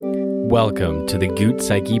Welcome to the Gute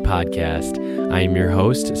Psyche podcast. I am your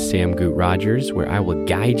host, Sam Gute Rogers, where I will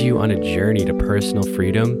guide you on a journey to personal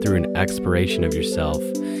freedom through an exploration of yourself.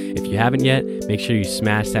 If you haven't yet, make sure you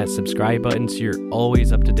smash that subscribe button so you're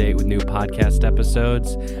always up to date with new podcast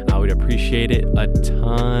episodes. I would appreciate it a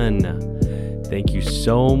ton. Thank you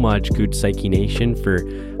so much, Gute Psyche Nation, for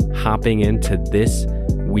hopping into this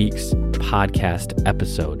week's podcast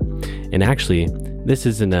episode. And actually, this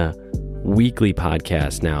isn't a weekly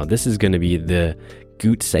podcast now. This is going to be the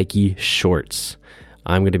Gute Psyche Shorts.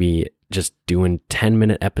 I'm going to be just doing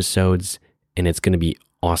 10-minute episodes, and it's going to be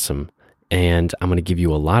awesome. And I'm going to give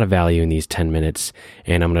you a lot of value in these 10 minutes,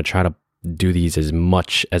 and I'm going to try to do these as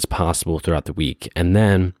much as possible throughout the week. And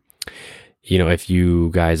then, if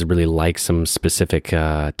you guys really like some specific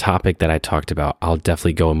topic that I talked about, I'll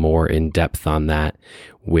definitely go more in depth on that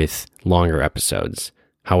with longer episodes.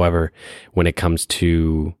 However, when it comes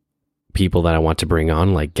to people that I want to bring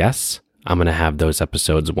on, like guests, I'm going to have those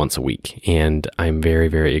episodes once a week. And I'm very,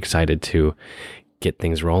 very excited to get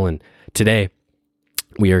things rolling. Today,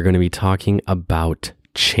 we are going to be talking about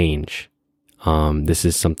change. This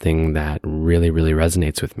is something that really, really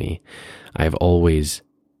resonates with me. I've always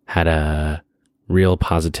had a real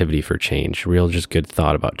positivity for change, real just good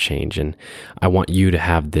thought about change. And I want you to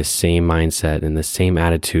have this same mindset and the same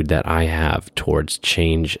attitude that I have towards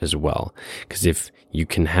change as well. Because if you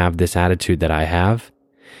can have this attitude that I have,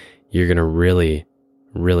 you're going to really,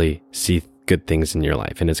 really see good things in your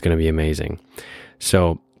life, and it's going to be amazing.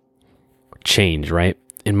 So change, right?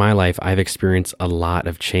 In my life, I've experienced a lot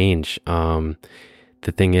of change. The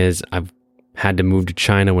thing is, I've had to move to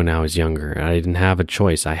China when I was younger. I didn't have a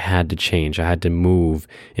choice. I had to change. I had to move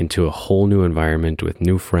into a whole new environment with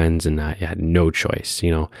new friends, and I had no choice.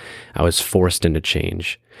 I was forced into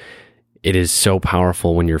change. It is so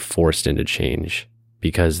powerful when you're forced into change,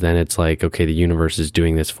 because then it's like, okay, the universe is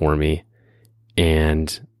doing this for me,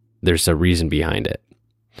 and there's a reason behind it.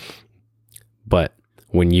 But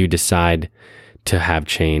when you decide to have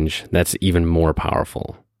change, that's even more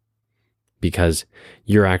powerful, because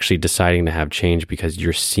you're actually deciding to have change because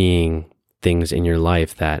you're seeing things in your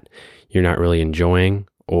life that you're not really enjoying,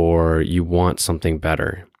 or you want something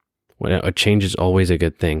better. A change is always a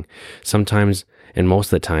good thing. Sometimes, and most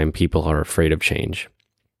of the time, people are afraid of change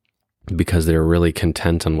because they're really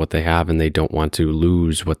content on what they have, and they don't want to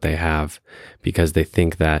lose what they have, because they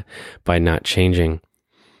think that by not changing,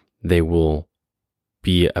 they will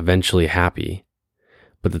be eventually happy.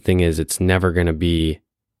 But the thing is, it's never going to be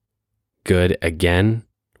good again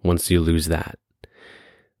once you lose that.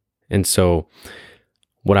 And so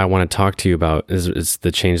what I want to talk to you about is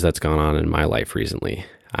the change that's gone on in my life recently.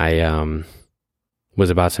 I was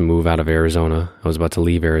about to move out of Arizona. I was about to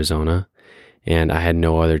leave Arizona, and I had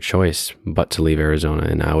no other choice but to leave Arizona.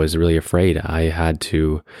 And I was really afraid. I had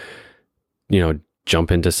to,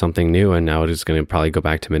 jump into something new, and I was going to probably go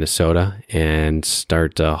back to Minnesota and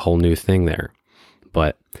start a whole new thing there.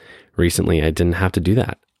 But recently I didn't have to do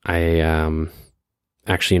that. I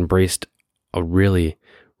actually embraced a really,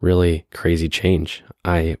 really crazy change.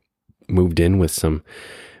 I moved in with some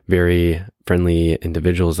very friendly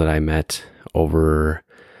individuals that I met over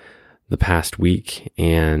the past week,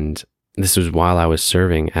 and this was while I was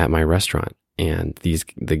serving at my restaurant. And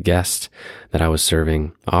the guests that I was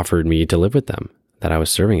serving offered me to live with them that I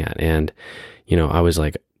was serving at. And, I was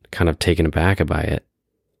like kind of taken aback by it,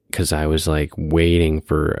 because I was like waiting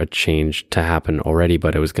for a change to happen already,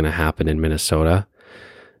 but it was going to happen in Minnesota,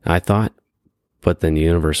 I thought. But then the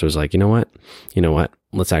universe was like, you know what?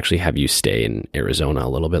 Let's actually have you stay in Arizona a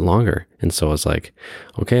little bit longer. And so I was like,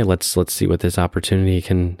 okay, let's see what this opportunity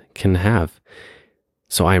can have.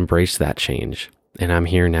 So I embraced that change, and I'm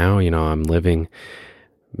here now. I'm living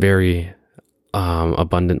very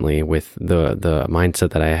abundantly with the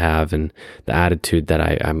mindset that I have, and the attitude that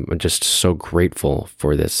I'm just so grateful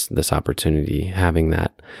for this opportunity, having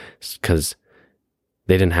that, because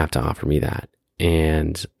they didn't have to offer me that,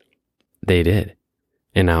 and they did.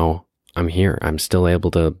 And now I'm here. I'm still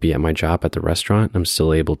able to be at my job at the restaurant. I'm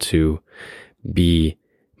still able to be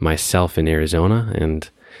myself in Arizona, and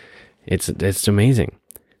it's amazing.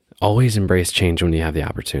 Always embrace change when you have the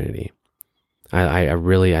opportunity.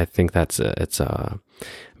 I think it's a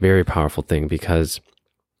very powerful thing, because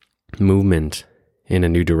movement in a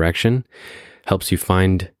new direction helps you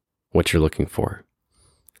find what you're looking for.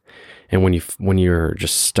 And when you're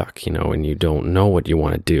just stuck, and you don't know what you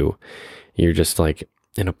want to do, you're just like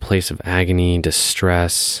in a place of agony,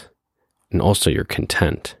 distress, and also you're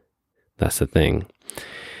content. That's the thing.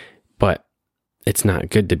 But it's not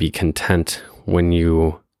good to be content when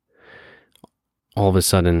you all of a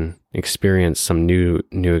sudden experience some new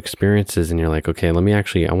experiences, and you're like, okay, I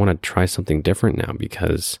want to try something different now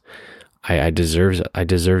because I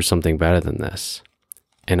deserve something better than this.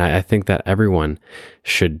 And I think that everyone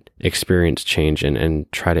should experience change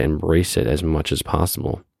and try to embrace it as much as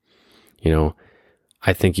possible.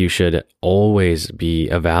 I think you should always be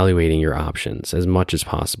evaluating your options as much as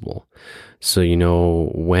possible. So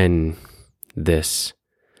when this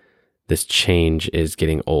change is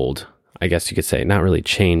getting old. I guess you could say not really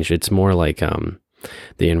change. It's more like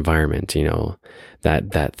the environment,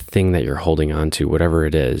 that thing that you're holding on to, whatever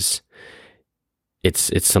it is.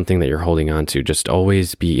 It's something that you're holding on to. Just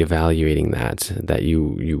always be evaluating that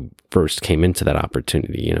you first came into that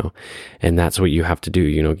opportunity, and that's what you have to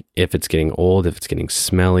do. If it's getting old, if it's getting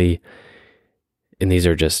smelly, and these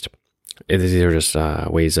are just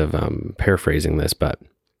ways of paraphrasing this, but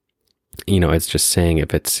it's just saying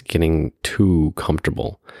if it's getting too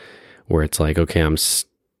comfortable, where it's like, okay, I'm just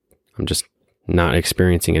not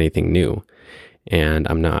experiencing anything new, and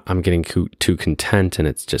I'm getting too content, and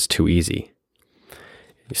it's just too easy.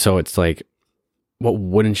 So it's like, what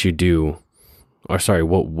would you do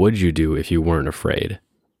if you weren't afraid?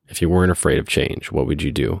 If you weren't afraid of change, what would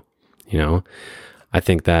you do? I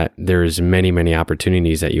think that there's many, many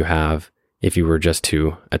opportunities that you have if you were just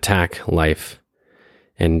to attack life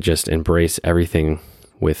and just embrace everything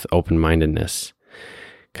with open-mindedness.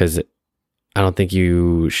 Because I don't think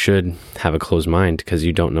you should have a closed mind, because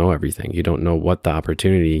you don't know everything. You don't know what the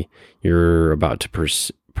opportunity you're about to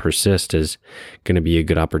persist is going to be a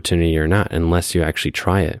good opportunity or not, unless you actually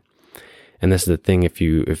try it. And this is the thing, if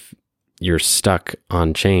you're stuck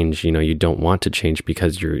on change, you don't want to change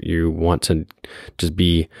because you want to just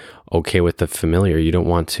be okay with the familiar. You don't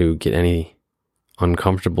want to get any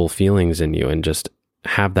uncomfortable feelings in you and just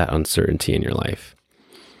have that uncertainty in your life.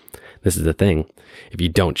 This is the thing. If you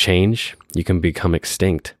don't change, you can become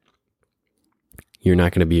extinct. You're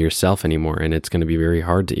not going to be yourself anymore, and it's going to be very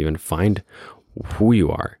hard to even find who you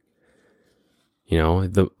are.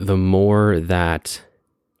 The more that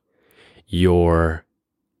your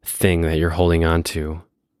thing that you're holding on to,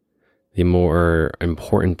 the more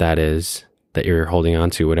important that is that you're holding on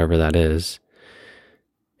to, whatever that is.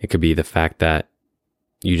 It could be the fact that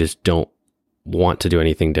you just don't want to do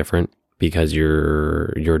anything different because you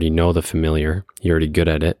already know the familiar, you're already good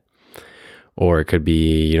at it. Or it could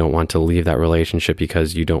be you don't want to leave that relationship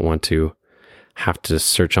because you don't want to have to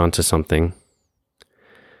search onto something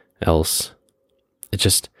else. It's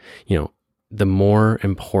just, the more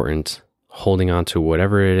important holding on to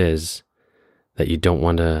whatever it is that you don't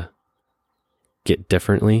want to get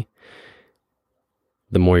differently,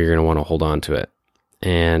 the more you're going to want to hold on to it.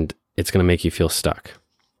 And it's going to make you feel stuck.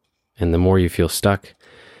 And the more you feel stuck,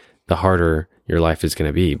 the harder your life is going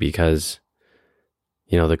to be, because,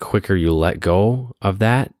 the quicker you let go of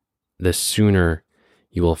that, the sooner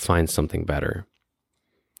you will find something better.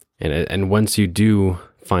 And once you do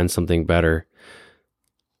find something better,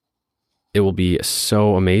 it will be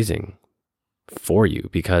so amazing for you,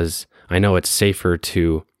 because I know it's safer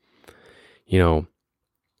to,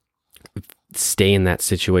 stay in that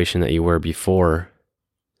situation that you were before,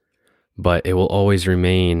 but it will always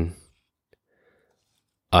remain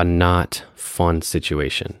a not fun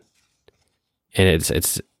situation. And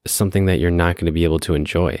it's something that you're not going to be able to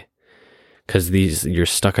enjoy, because you're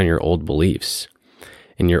stuck on your old beliefs,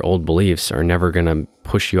 and your old beliefs are never going to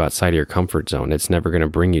push you outside of your comfort zone. It's never going to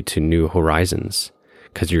bring you to new horizons,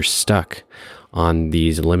 because you're stuck on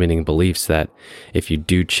these limiting beliefs that if you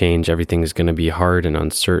do change, everything is going to be hard and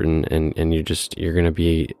uncertain, and you're going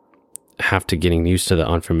to have to getting used to the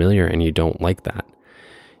unfamiliar, and you don't like that.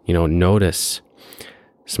 Notice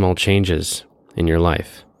small changes in your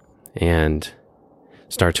life and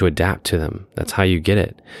start to adapt to them. That's how you get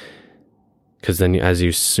it. Because then as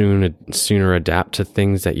you sooner adapt to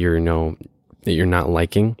things that you're not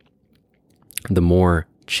liking, the more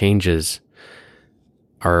changes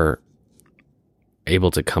are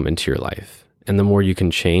able to come into your life. And the more you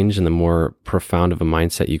can change, and the more profound of a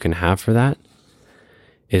mindset you can have for that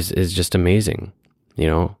is just amazing.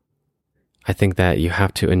 I think that you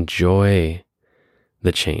have to enjoy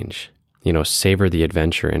the change, savor the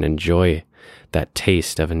adventure and enjoy that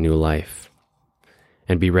taste of a new life,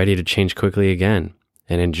 and be ready to change quickly again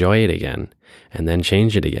and enjoy it again, and then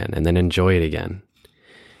change it again and then enjoy it again.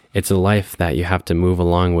 It's a life that you have to move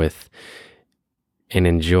along with and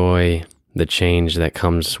enjoy the change that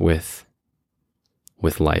comes with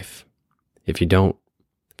life. If you don't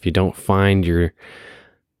find your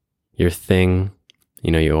thing,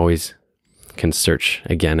 you always can search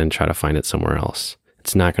again and try to find it somewhere else.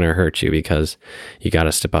 It's not going to hurt you, because you got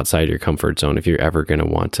to step outside your comfort zone if you're ever going to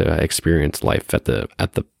want to experience life at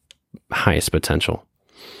the highest potential.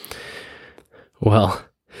 Well,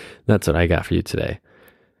 that's what I got for you today.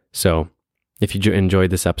 So if you enjoyed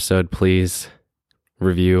this episode, please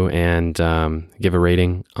review and give a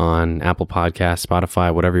rating on Apple Podcasts,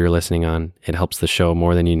 Spotify, whatever you're listening on. It helps the show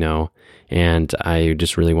more than you know. And I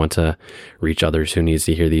just really want to reach others who needs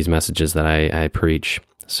to hear these messages that I preach.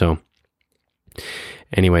 So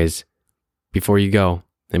anyways, before you go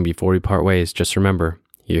and before we part ways, just remember,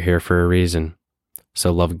 you're here for a reason.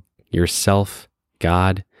 So love yourself,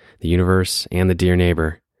 God, the universe, and the dear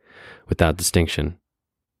neighbor without distinction.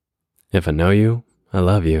 If I know you, I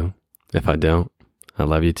love you. If I don't, I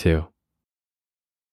love you too.